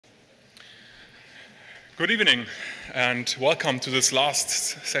Good evening and welcome to this last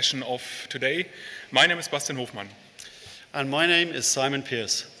session of today. My name is Bastian Hofmann. And my name is Simon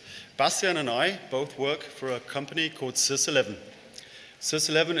Pierce. Bastian and I both work for a company called Sys11.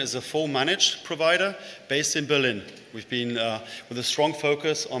 Sys11 is a full managed provider based in Berlin. We've been with a strong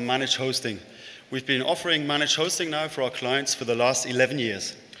focus on managed hosting. We've been offering managed hosting now for our clients for the last 11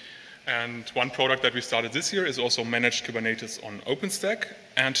 years. And one product that we started this year is also managed Kubernetes on OpenStack.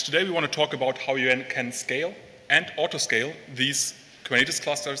 And today we want to talk about how you can scale and autoscale these Kubernetes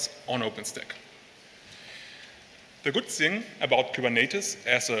clusters on OpenStack. The good thing about Kubernetes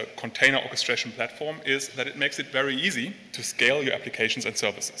as a container orchestration platform is that it makes it very easy to scale your applications and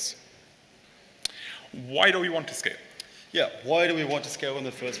services. Why do we want to scale? Yeah, why do we want to scale in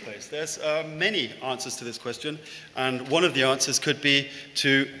the first place? There's many answers to this question, and one of the answers could be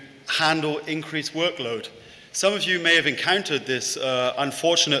to handle increased workload. Some of you may have encountered this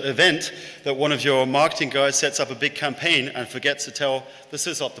unfortunate event that one of your marketing guys sets up a big campaign and forgets to tell the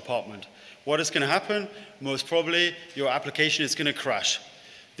SysOps department. What is going to happen? Most probably, your application is going to crash.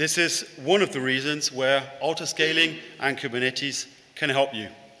 This is one of the reasons where autoscaling and Kubernetes can help you.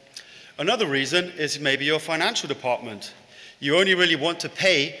 Another reason is maybe your financial department. You only really want to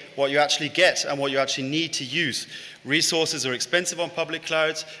pay what you actually get and what you actually need to use. Resources are expensive on public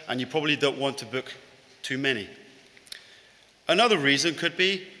clouds, and you probably don't want to book too many. Another reason could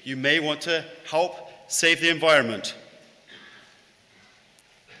be you may want to help save the environment.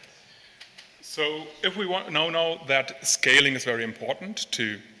 So if we now know that scaling is very important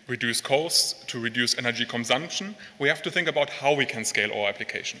to reduce costs, to reduce energy consumption, we have to think about how we can scale our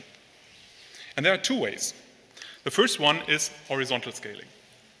application. And there are two ways. The first one is horizontal scaling.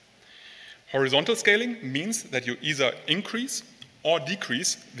 Horizontal scaling means that you either increase or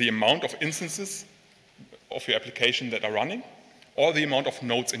decrease the amount of instances of your application that are running or the amount of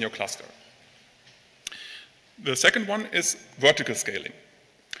nodes in your cluster. The second one is vertical scaling.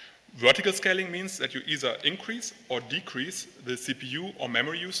 Vertical scaling means that you either increase or decrease the CPU or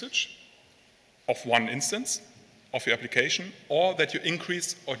memory usage of one instance of your application, or that you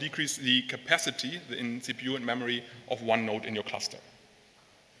increase or decrease the capacity in CPU and memory of one node in your cluster.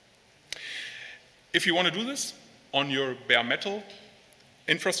 If you want to do this on your bare metal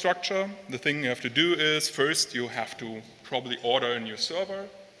infrastructure, the thing you have to do is first you have to probably order a new server,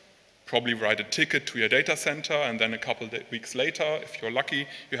 probably write a ticket to your data center, and then a couple of weeks later, if you're lucky,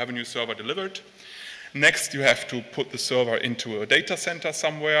 you have a new server delivered. Next, you have to put the server into a data center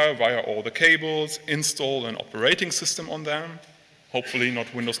somewhere via all the cables, install an operating system on them, hopefully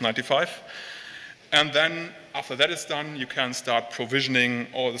not Windows 95. And then, after that is done, you can start provisioning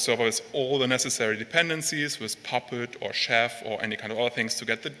all the server with all the necessary dependencies with Puppet or Chef or any kind of other things to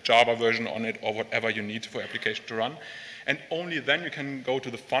get the Java version on it or whatever you need for your application to run. And only then you can go to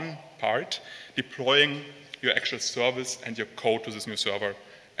the fun part, deploying your actual service and your code to this new server,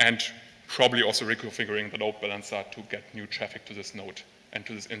 and probably also reconfiguring the load balancer to get new traffic to this node and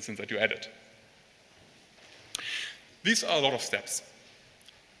to this instance that you added. These are a lot of steps.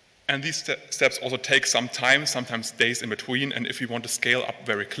 And these steps also take some time, sometimes days in between, and if you want to scale up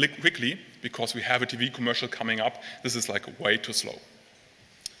very quickly, because we have a TV commercial coming up, this is like way too slow.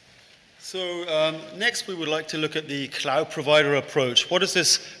 So next we would like to look at the cloud provider approach. What is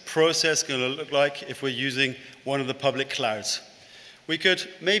this process going to look like if we're using one of the public clouds? We could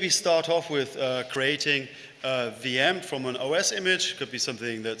maybe start off with creating a VM from an OS image. It could be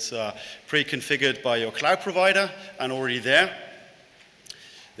something that's pre-configured by your cloud provider and already there.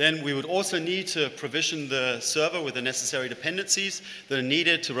 Then we would also need to provision the server with the necessary dependencies that are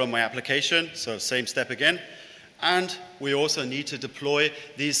needed to run my application, so same step again. And we also need to deploy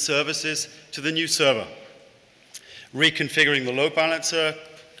these services to the new server. Reconfiguring the load balancer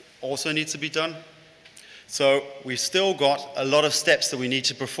also needs to be done. So we've still got a lot of steps that we need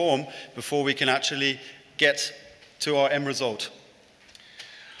to perform before we can actually get to our end result.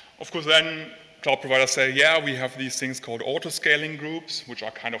 Of course, then cloud providers say, yeah, we have these things called autoscaling groups, which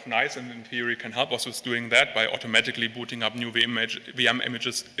are kind of nice and in theory can help us with doing that by automatically booting up new VM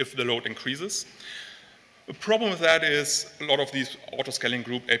images if the load increases. The problem with that is a lot of these autoscaling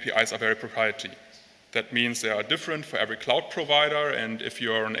group APIs are very proprietary. That means they are different for every cloud provider, and if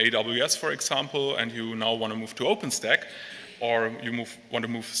you're on AWS, for example, and you now want to move to OpenStack, or you want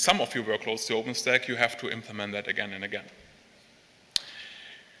to move some of your workloads to OpenStack, you have to implement that again and again.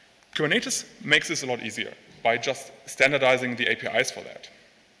 Kubernetes makes this a lot easier by just standardizing the APIs for that.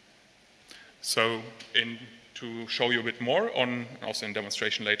 So to show you a bit more, also in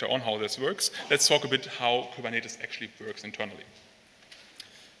demonstration later on how this works, let's talk a bit how Kubernetes actually works internally.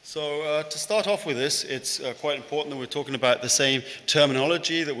 So to start off with this, it's quite important that we're talking about the same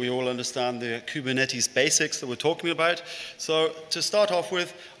terminology, that we all understand the Kubernetes basics that we're talking about. So to start off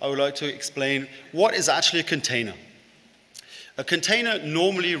with, I would like to explain what is actually a container. A container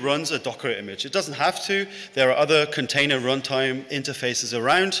normally runs a Docker image. It doesn't have to. There are other container runtime interfaces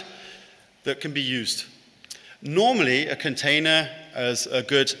around that can be used. Normally, a container, as a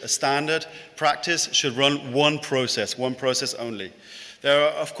good standard practice, should run one process only. There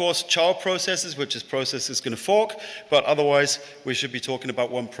are, of course, child processes, which is processes going to fork, but otherwise, we should be talking about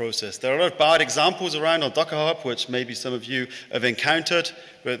one process. There are a lot of bad examples around on Docker Hub, which maybe some of you have encountered,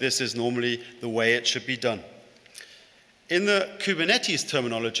 but this is normally the way it should be done. In the Kubernetes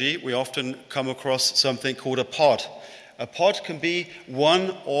terminology, we often come across something called a pod. A pod can be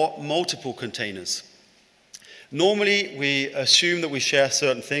one or multiple containers. Normally, we assume that we share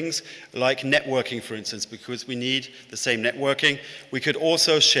certain things, like networking, for instance, because we need the same networking. We could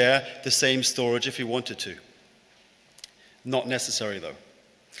also share the same storage if we wanted to. Not necessary, though.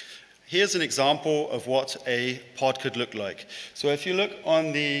 Here's an example of what a pod could look like. So if you look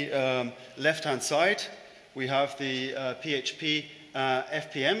on the left-hand side, we have the PHP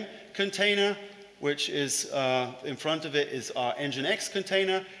FPM container, which is, in front of it is our Nginx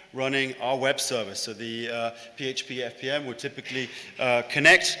container running our web service. So the PHP FPM would typically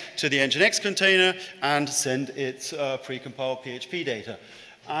connect to the Nginx container and send its precompiled PHP data.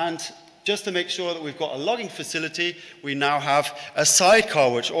 And just to make sure that we've got a logging facility, we now have a sidecar,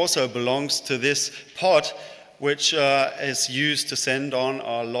 which also belongs to this pod, which is used to send on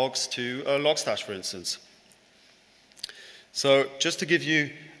our logs to Logstash, for instance. So just to give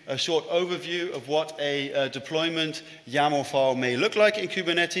you a short overview of what a deployment YAML file may look like in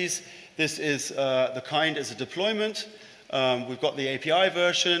Kubernetes. This is the kind as a deployment. We've got the API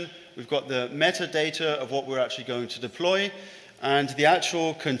version. We've got the metadata of what we're actually going to deploy. And the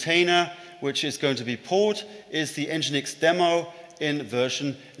actual container, which is going to be pulled, is the Nginx demo in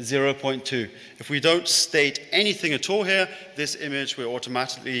version 0.2. If we don't state anything at all here, this image will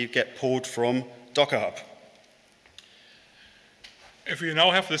automatically get pulled from Docker Hub. If we now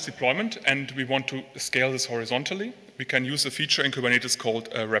have this deployment and we want to scale this horizontally, we can use a feature in Kubernetes called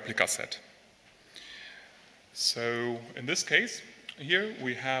a replica set. So in this case, here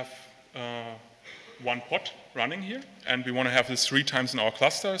we have one pod running here, and we want to have this 3 times in our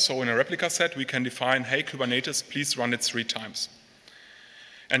cluster. So in a replica set, we can define, hey, Kubernetes, please run it 3 times.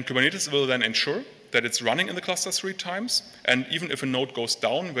 And Kubernetes will then ensure that it's running in the cluster 3 times, and even if a node goes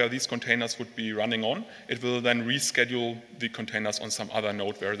down where these containers would be running on, it will then reschedule the containers on some other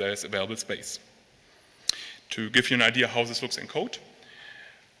node where there is available space. To give you an idea how this looks in code,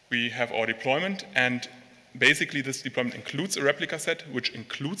 we have our deployment, and basically this deployment includes a replica set, which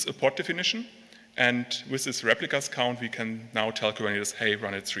includes a pod definition, and with this replicas count, we can now tell Kubernetes, hey,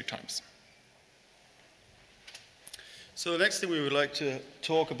 run it 3 times. So the next thing we would like to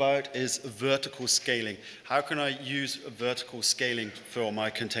talk about is vertical scaling. How can I use vertical scaling for my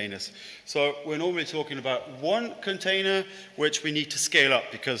containers? So we're normally talking about one container which we need to scale up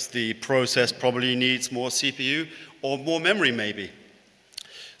because the process probably needs more CPU or more memory maybe.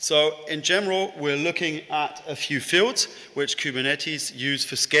 So in general, we're looking at a few fields which Kubernetes use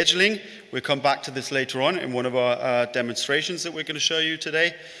for scheduling. We'll come back to this later on in one of our demonstrations that we're going to show you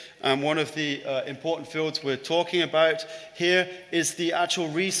today. And one of the important fields we're talking about here is the actual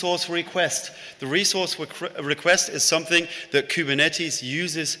resource request. The resource request is something that Kubernetes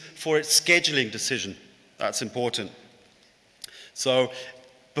uses for its scheduling decision. That's important. So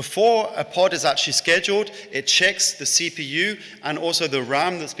before a pod is actually scheduled, it checks the CPU and also the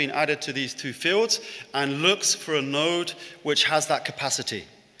RAM that's been added to these 2 fields and looks for a node which has that capacity.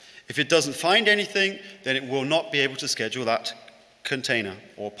 If it doesn't find anything, then it will not be able to schedule that container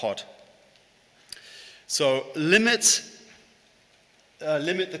or pod. So limit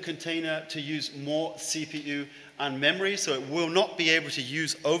the container to use more CPU and memory, so it will not be able to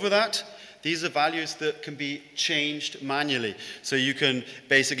use over that. These are values that can be changed manually. So you can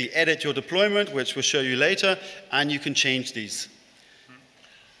basically edit your deployment, which we'll show you later, and you can change these.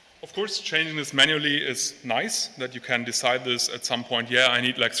 Of course, changing this manually is nice, that you can decide this at some point, yeah, I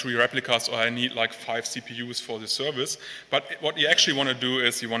need like 3 replicas or I need like 5 CPUs for the service. But what you actually want to do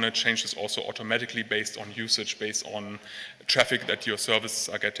is you want to change this also automatically based on usage, based on traffic that your services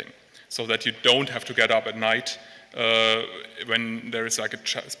are getting. So that you don't have to get up at night when there is like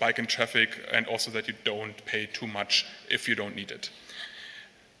a spike in traffic, and also that you don't pay too much if you don't need it.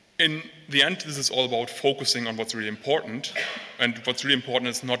 In the end, this is all about focusing on what's really important, and what's really important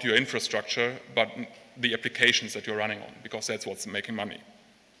is not your infrastructure, but the applications that you're running on, because that's what's making money.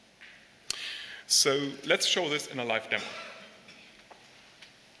 So let's show this in a live demo.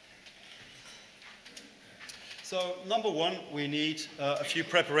 So number one, we need a few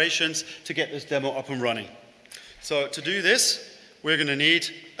preparations to get this demo up and running. So to do this, we're going to need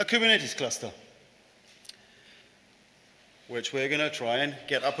a Kubernetes cluster, which we're going to try and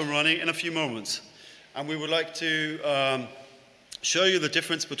get up and running in a few moments. And we would like to show you the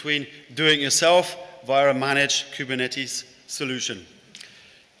difference between doing it yourself via a managed Kubernetes solution.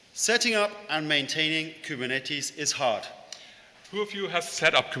 Setting up and maintaining Kubernetes is hard. Who of you has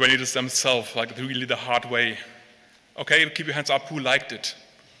set up Kubernetes themselves, like really the hard way? Okay, keep your hands up, who liked it?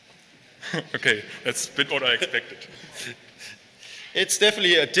 Okay, that's a bit what I expected. It's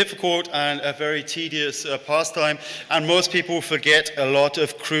definitely a difficult and a very tedious pastime, and most people forget a lot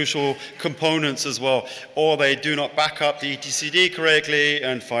of crucial components as well, or they do not back up the etcd correctly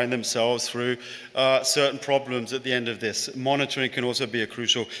and find themselves through certain problems at the end of this. Monitoring can also be a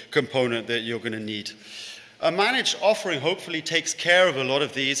crucial component that you're going to need. A managed offering hopefully takes care of a lot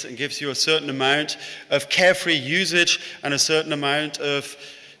of these and gives you a certain amount of carefree usage and a certain amount of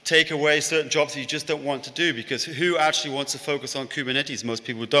take away certain jobs that you just don't want to do, because who actually wants to focus on Kubernetes? Most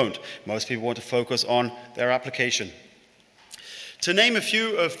people don't. Most people want to focus on their application. To name a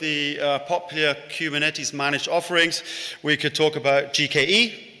few of the popular Kubernetes managed offerings, we could talk about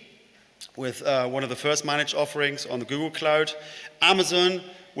GKE, with one of the first managed offerings on the Google Cloud, Amazon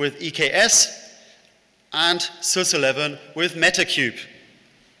with EKS, and SUS11 with Metacube.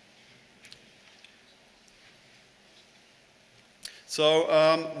 So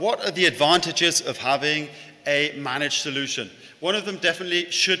what are the advantages of having a managed solution? One of them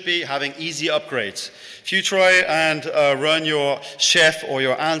definitely should be having easy upgrades. If you try and run your Chef or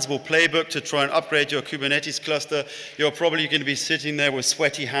your Ansible playbook to try and upgrade your Kubernetes cluster, you're probably going to be sitting there with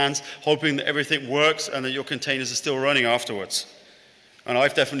sweaty hands, hoping that everything works and that your containers are still running afterwards. And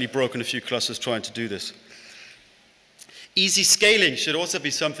I've definitely broken a few clusters trying to do this. Easy scaling should also be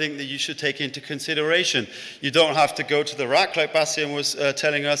something that you should take into consideration. You don't have to go to the rack like Bastian was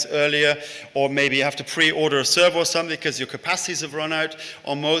telling us earlier, or maybe you have to pre-order a server or something because your capacities have run out.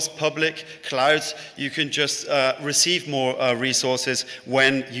 On most public clouds, you can just receive more resources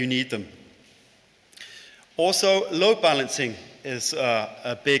when you need them. Also, load balancing is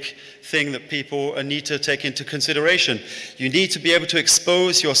a big thing that people need to take into consideration. You need to be able to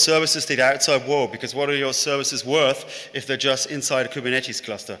expose your services to the outside world, because what are your services worth if they're just inside a Kubernetes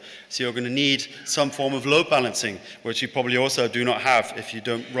cluster? So you're going to need some form of load balancing, which you probably also do not have if you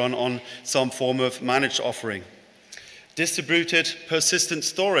don't run on some form of managed offering. Distributed persistent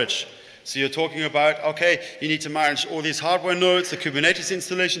storage. So you're talking about, okay, you need to manage all these hardware nodes, the Kubernetes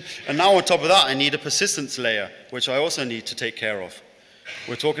installation, and now on top of that, I need a persistence layer, which I also need to take care of.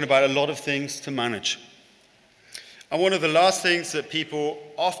 We're talking about a lot of things to manage. And one of the last things that people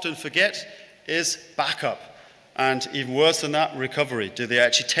often forget is backup. And even worse than that, recovery. Do they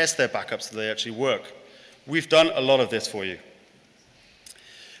actually test their backups? Do they actually work? We've done a lot of this for you.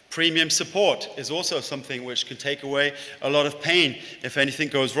 Premium support is also something which can take away a lot of pain. If anything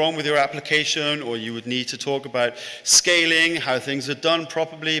goes wrong with your application, or you would need to talk about scaling, how things are done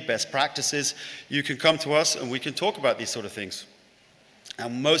properly, best practices, you can come to us and we can talk about these sort of things.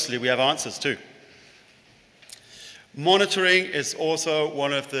 And mostly we have answers too. Monitoring is also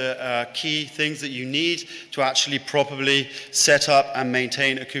one of the key things that you need to actually properly set up and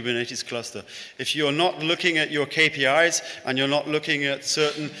maintain a Kubernetes cluster. If you're not looking at your KPIs and you're not looking at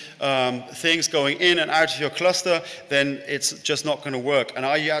certain things going in and out of your cluster, then it's just not going to work. And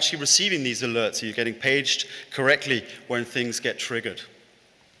are you actually receiving these alerts? Are you getting paged correctly when things get triggered?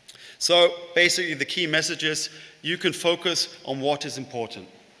 So basically the key message is you can focus on what is important.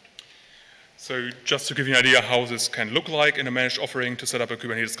 So just to give you an idea how this can look like in a managed offering to set up a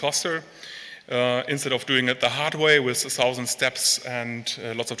Kubernetes cluster, instead of doing it the hard way with 1,000 steps and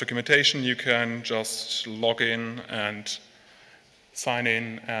lots of documentation, you can just log in and sign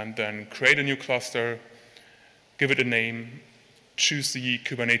in and then create a new cluster, give it a name, choose the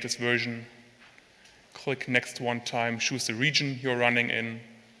Kubernetes version, click next one time, choose the region you're running in,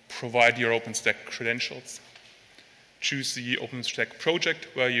 provide your OpenStack credentials. Choose the OpenStack project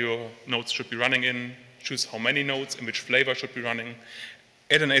where your nodes should be running in, choose how many nodes and which flavor should be running,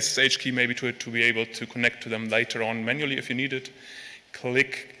 add an SSH key maybe to it to be able to connect to them later on manually if you need it,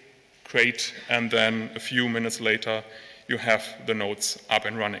 click create, and then a few minutes later you have the nodes up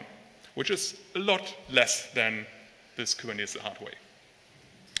and running, which is a lot less than this Kubernetes the hard way.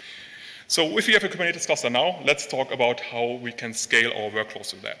 So if you have a Kubernetes cluster now, let's talk about how we can scale our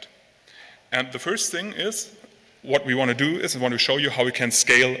workloads with that. And the first thing is, what we want to do is we want to show you how we can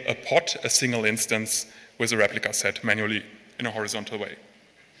scale a pod, a single instance, with a replica set manually in a horizontal way.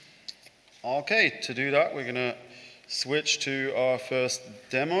 Okay, to do that, we're going to switch to our first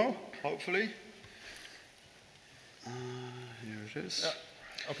demo, hopefully. Here it is.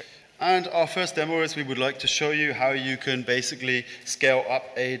 Okay. And our first demo is we would like to show you how you can basically scale up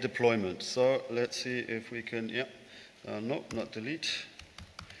a deployment. So let's see if we can, no, not delete.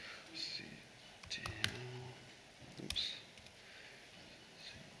 Oops.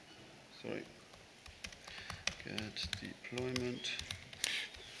 Sorry. Get deployment.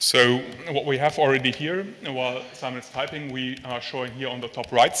 So what we have already here, while Simon is typing, we are showing here on the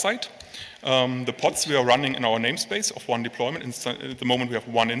top right side the pods we are running in our namespace of one deployment. At the moment we have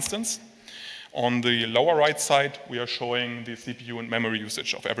one instance. On the lower right side, we are showing the CPU and memory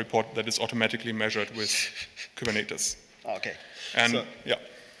usage of every pod that is automatically measured with Kubernetes. Okay. And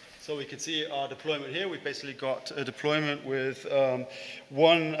So we can see our deployment here. We've basically got a deployment with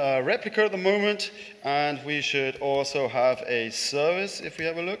one replica at the moment, and we should also have a service if we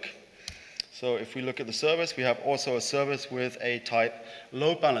have a look. So if we look at the service, we have also a service with a type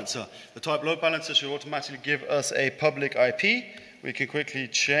load balancer. The type load balancer should automatically give us a public IP. We can quickly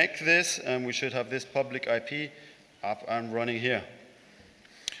check this, and we should have this public IP up and running here.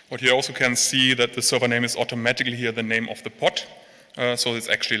 What you also can see that the server name is automatically here the name of the pod. So it's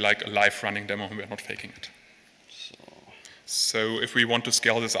actually like a live running demo, we're not faking it. So if we want to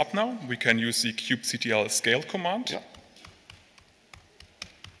scale this up now, we can use the kubectl scale command. Yeah.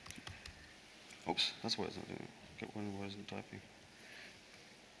 Oops, that's why it's not doing it. Why isn't typing?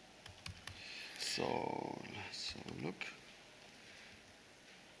 So let's have a look.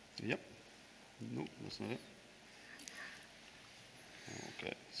 Yep. No, that's not it.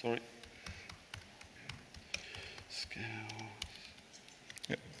 Okay, sorry. Scale.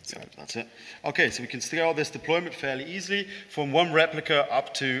 Yeah, that's it. Okay, so we can scale this deployment fairly easily from one replica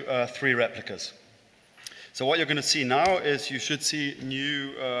up to 3 replicas. So what you're going to see now is you should see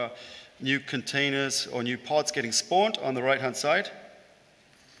new containers or new pods getting spawned on the right-hand side.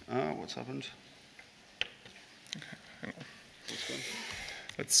 What's happened? Okay, hang on.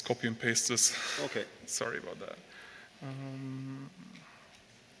 Let's copy and paste this. Okay. Sorry about that.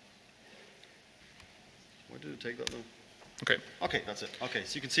 Why did it take that long? Okay. Okay, that's it. Okay,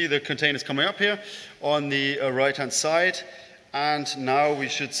 so you can see the containers coming up here on the right-hand side. And now we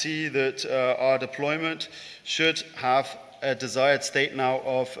should see that our deployment should have a desired state now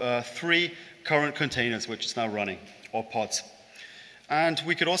of 3 current containers, which is now running, or pods. And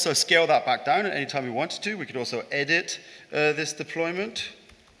we could also scale that back down at any time we wanted to. We could also edit this deployment.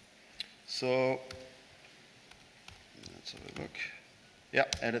 So let's have a look. Yeah,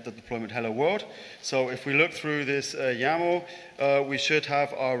 edit the deployment hello world. So if we look through this YAML, we should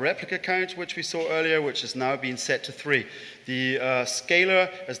have our replica count, which we saw earlier, which has now been set to 3. The scaler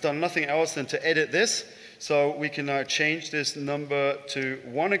has done nothing else than to edit this. So we can now change this number to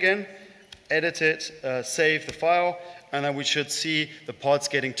 1 again, edit it, save the file, and then we should see the pods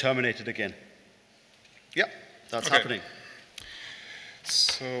getting terminated again. Yeah, that's happening.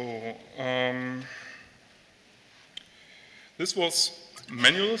 So this was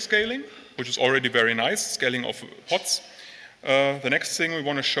manual scaling, which is already very nice, scaling of pods. The next thing we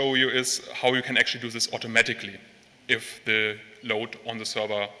want to show you is how you can actually do this automatically if the load on the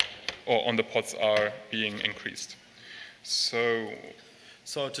server or on the pods are being increased. So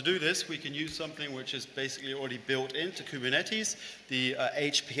to do this, we can use something which is basically already built into Kubernetes, the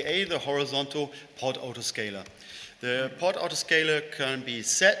HPA, the horizontal pod autoscaler. The pod autoscaler can be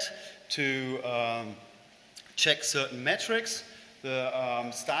set to check certain metrics.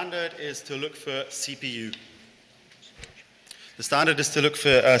 The standard is to look for CPU. The standard is to look for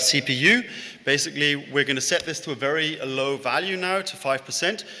CPU. Basically, we're going to set this to a very low value now, to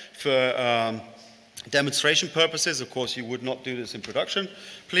 5%, for demonstration purposes. Of course, you would not do this in production,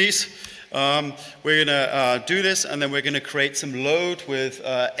 please. We're going to do this, and then we're going to create some load with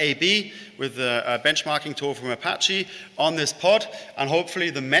AB, with the benchmarking tool from Apache, on this pod, and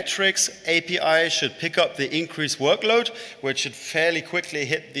hopefully the metrics API should pick up the increased workload, which should fairly quickly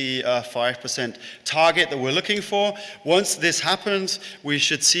hit the 5% target that we're looking for. Once this happens, we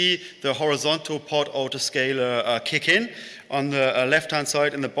should see the horizontal pod autoscaler kick in. On the left-hand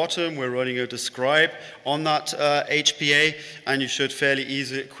side in the bottom, we're running a describe on that HPA, and you should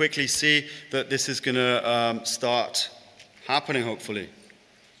fairly quickly see that this is going to start happening, hopefully.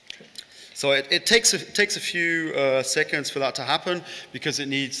 So it takes a few seconds for that to happen because it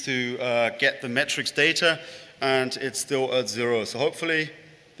needs to get the metrics data, and it's still at 0. So hopefully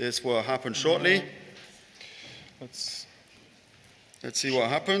this will happen shortly. Let's see what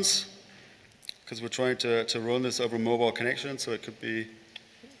happens, because we're trying to run this over a mobile connection, so it could be...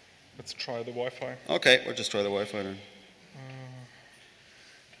 Let's try the Wi-Fi. Okay, we'll just try the Wi-Fi then.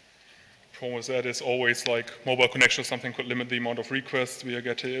 problem with that is always like mobile connection or something could limit the amount of requests we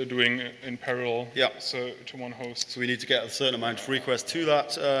are doing in parallel so to one host. So we need to get a certain amount of requests to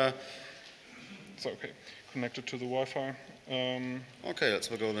that. So okay, connected to the Wi-Fi. Okay, let's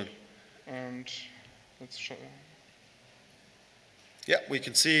go then. And let's show. Yeah, we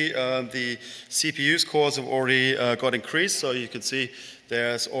can see the CPU's cores have already got increased, so you can see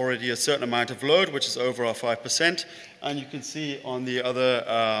there's already a certain amount of load, which is over our 5%, and you can see on the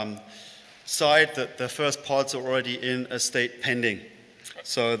other side that the first pods are already in a state pending.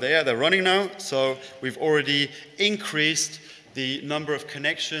 So they're running now, so we've already increased the number of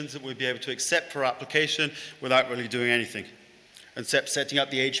connections that we'll be able to accept per application without really doing anything, except setting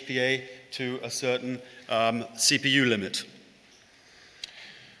up the HPA to a certain CPU limit.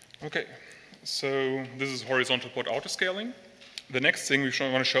 Okay, so this is horizontal pod autoscaling. The next thing we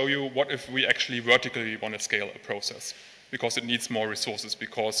want to show you, what if we actually vertically want to scale a process? Because it needs more resources,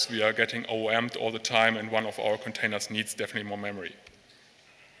 because we are getting OM'd all the time and one of our containers needs definitely more memory.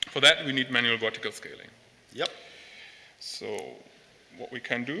 For that, we need manual vertical scaling. Yep. So what we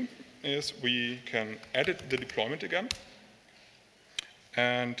can do is we can edit the deployment again.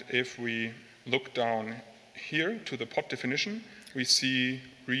 And if we look down here to the pod definition, we see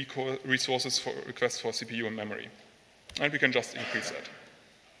resources for requests for CPU and memory. And we can just increase that.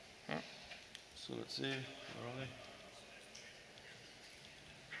 So let's see, where are they?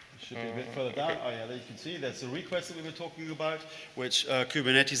 Should be a bit further down. Oh yeah, there you can see there's the request that we were talking about, which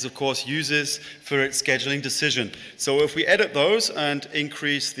Kubernetes, of course, uses for its scheduling decision. So if we edit those and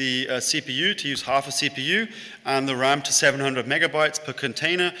increase the CPU to use half a CPU and the RAM to 700 megabytes per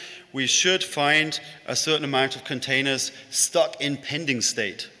container, we should find a certain amount of containers stuck in pending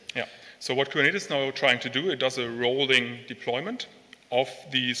state. Yeah. So what Kubernetes is now trying to do, it does a rolling deployment of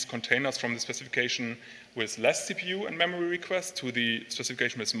these containers from the specification with less CPU and memory requests to the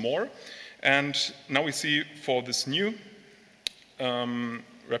specification with more. And now we see for this new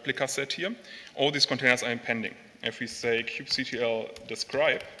replica set here, all these containers are in pending. If we say kubectl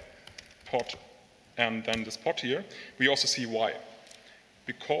describe pod and then this pod here, we also see why.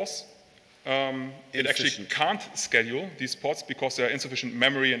 Because it actually can't schedule these pods because there are insufficient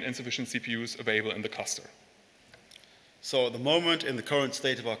memory and insufficient CPUs available in the cluster. So at the moment, in the current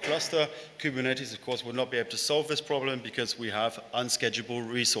state of our cluster, Kubernetes, of course, will not be able to solve this problem because we have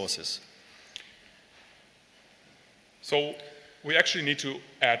unschedulable resources. So we actually need to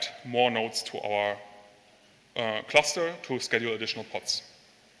add more nodes to our cluster to schedule additional pods.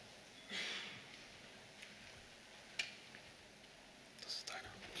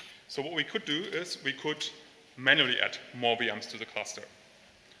 So what we could do is we could manually add more VMs to the cluster.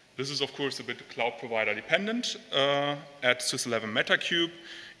 This is, of course, a bit cloud provider dependent. At sys11 Metacube,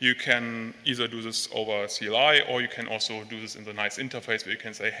 you can either do this over CLI, or you can also do this in the nice interface where you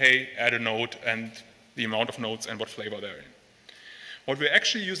can say, hey, add a node and the amount of nodes and what flavor they're in. What we're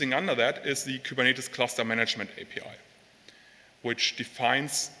actually using under that is the Kubernetes Cluster Management API, which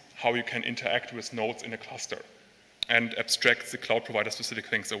defines how you can interact with nodes in a cluster and abstracts the cloud provider specific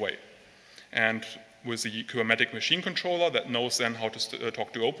things away. And with the Kubernetes machine controller that knows then how to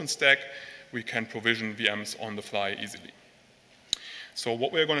talk to OpenStack, we can provision VMs on the fly easily. So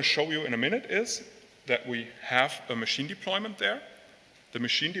what we're going to show you in a minute is that we have a machine deployment there. The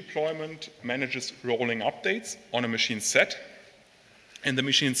machine deployment manages rolling updates on a machine set. In the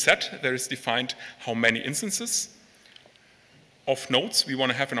machine set, there is defined how many instances of nodes we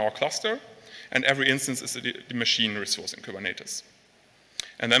want to have in our cluster, and every instance is the machine resource in Kubernetes.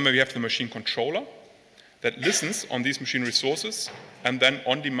 And then we have the machine controller that listens on these machine resources and then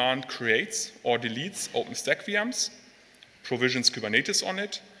on demand creates or deletes OpenStack VMs, provisions Kubernetes on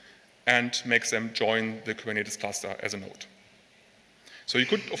it, and makes them join the Kubernetes cluster as a node. So you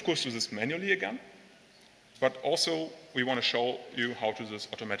could, of course, do this manually again, but also we want to show you how to do this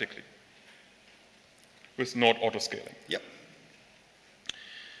automatically with node autoscaling. Yep.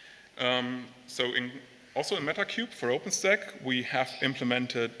 Also in Metacube for OpenStack, we have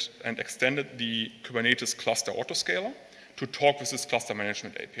implemented and extended the Kubernetes cluster autoscaler to talk with this cluster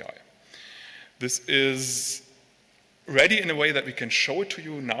management API. This is ready in a way that we can show it to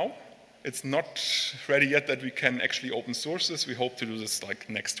you now. It's not ready yet that we can actually open source this. We hope to do this like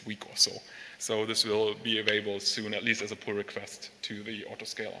next week or so. So this will be available soon, at least as a pull request to the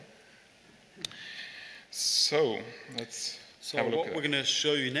autoscaler. So let's So what we're going to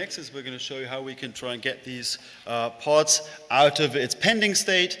show you next is we're going to show you how we can try and get these pods out of its pending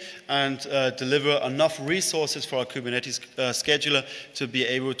state and deliver enough resources for our Kubernetes scheduler to be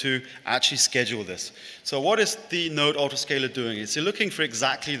able to actually schedule this. So what is the node autoscaler doing? It's looking for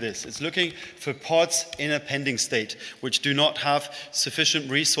exactly this. It's looking for pods in a pending state which do not have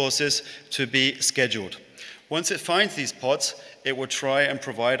sufficient resources to be scheduled. Once it finds these pods, it will try and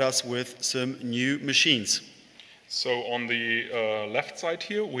provide us with some new machines. So on the left side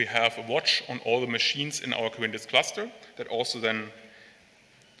here, we have a watch on all the machines in our Kubernetes cluster that also then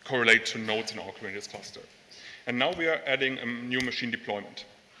correlate to nodes in our Kubernetes cluster. And now we are adding a new machine deployment.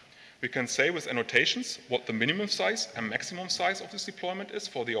 We can say with annotations what the minimum size and maximum size of this deployment is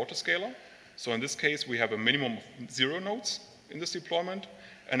for the autoscaler. So in this case, we have a minimum of 0 nodes in this deployment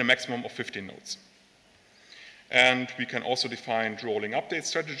and a maximum of 15 nodes. And we can also define rolling update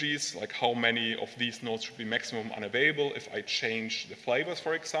strategies, like how many of these nodes should be maximum unavailable if I change the flavors,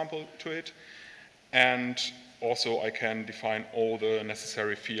 for example, to it. And also I can define all the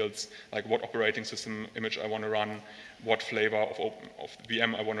necessary fields, like what operating system image I want to run, what flavor of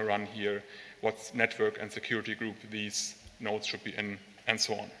VM I want to run here, what network and security group these nodes should be in, and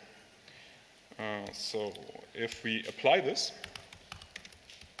so on. So if we apply this,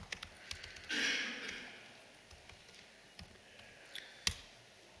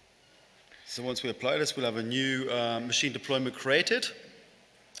 so once we apply this, we'll have a new machine deployment created,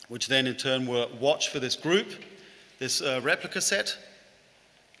 which then in turn will watch for this group, this replica set.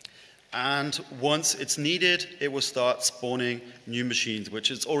 And once it's needed, it will start spawning new machines, which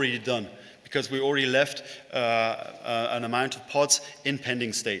it's already done, because we already left an amount of pods in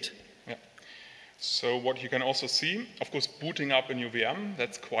pending state. Yeah. So what you can also see, of course, booting up a new VM,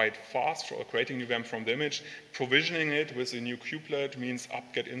 that's quite fast for creating a new VM from the image. Provisioning it with a new kubelet means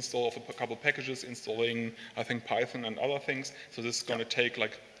apt-get install of a couple packages, installing, I think, Python and other things. So this is going to take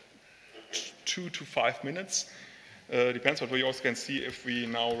like 2 to 5 minutes. Depends, but we also can see if we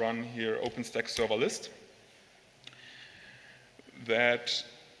now run here OpenStack server list, that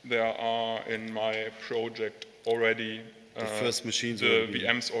there are in my project already the first machines, the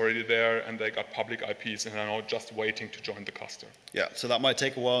VMs already there, and they got public IPs and are now just waiting to join the cluster. Yeah, so that might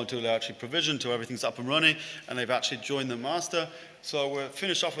take a while until they actually provision, until everything's up and running, and they've actually joined the master. So we'll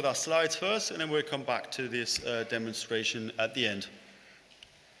finish off with our slides first, and then we'll come back to this demonstration at the end.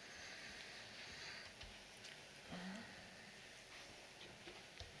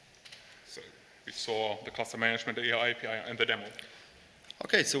 So we saw the cluster management API and the demo.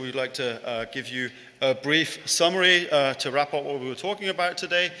 Okay, so we'd like to give you a brief summary to wrap up what we were talking about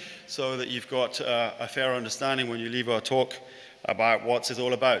today, so that you've got a fair understanding when you leave our talk about what it's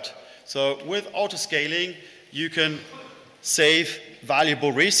all about. So with autoscaling, you can save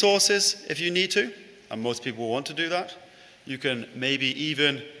valuable resources if you need to, and most people want to do that. You can maybe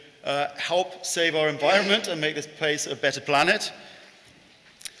even help save our environment and make this place a better planet.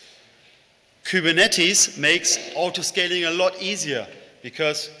 Kubernetes makes autoscaling a lot easier,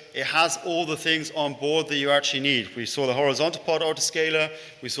 because it has all the things on board that you actually need. We saw the horizontal pod autoscaler,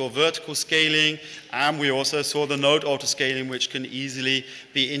 we saw vertical scaling, and we also saw the node autoscaling, which can easily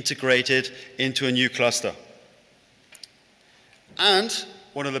be integrated into a new cluster. And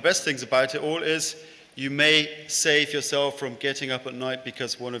one of the best things about it all is you may save yourself from getting up at night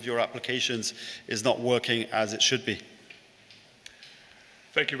because one of your applications is not working as it should be.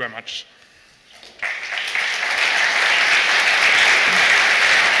 Thank you very much.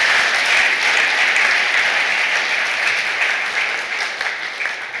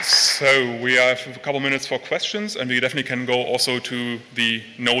 So we have a couple minutes for questions, and we definitely can go also to the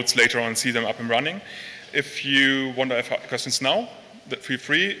nodes later on and see them up and running. If you want to have questions now, feel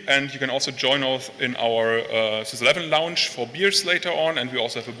free, and you can also join us in our Sys11 lounge for beers later on, and we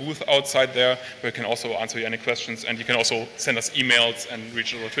also have a booth outside there where you can also answer any questions, and you can also send us emails and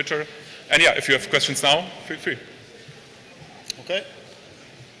reach us on Twitter. And yeah, if you have questions now, feel free. Okay.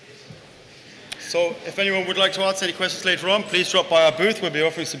 So if anyone would like to ask any questions later on, please drop by our booth. We'll be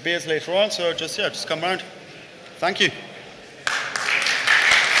offering some beers later on, so just come round. Thank you.